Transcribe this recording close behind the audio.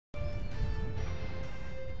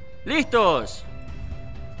¿Listos?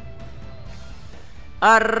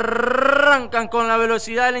 Arrancan con la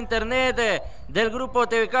velocidad del internet del grupo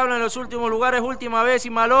TV Cable en los últimos lugares. Última vez y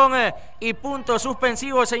Malón y Punto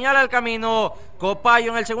Suspensivo señala el camino.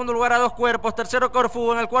 Copayo en el segundo lugar a 2 cuerpos. Tercero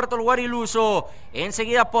Corfú, en el cuarto lugar Iluso.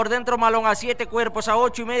 Enseguida por dentro Malón a 7 cuerpos. A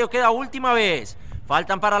 8,5 queda Última Vez.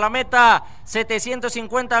 Faltan para la meta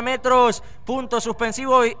 750 metros. Punto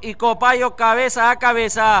Suspensivo y Copayo cabeza a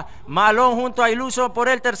cabeza. Malón junto a Iluso por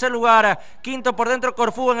el tercer lugar. Quinto por dentro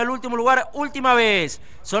Corfú, en el último lugar Última Vez.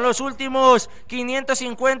 Son los últimos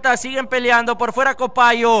 550, siguen peleando. Por fuera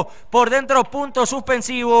Copayo, por dentro Punto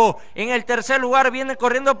Suspensivo. En el tercer lugar viene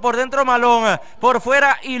corriendo por dentro Malón. Por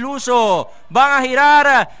fuera Iluso. Van a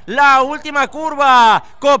girar la última curva.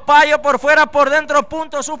 Copayo por fuera, por dentro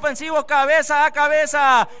Punto Suspensivo, cabeza a cabeza.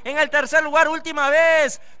 En el tercer lugar Última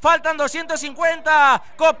Vez. Faltan 250.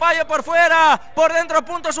 Copayo por fuera, por dentro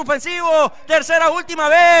Punto Suspensivo. Tercera Última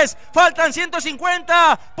Vez. Faltan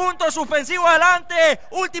 150. Punto Suspensivo adelante.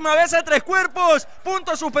 Última Vez a 3 cuerpos.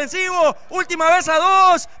 Punto Suspensivo. Última Vez a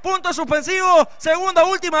 2. Punto Suspensivo. Segunda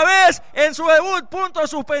Última Vez en su debut. Punto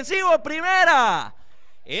Suspensivo. Primera.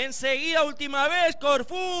 Enseguida Última Vez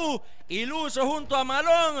Corfú. Iluso junto a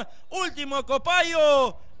Malón. Último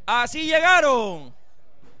Copayo. Así llegaron.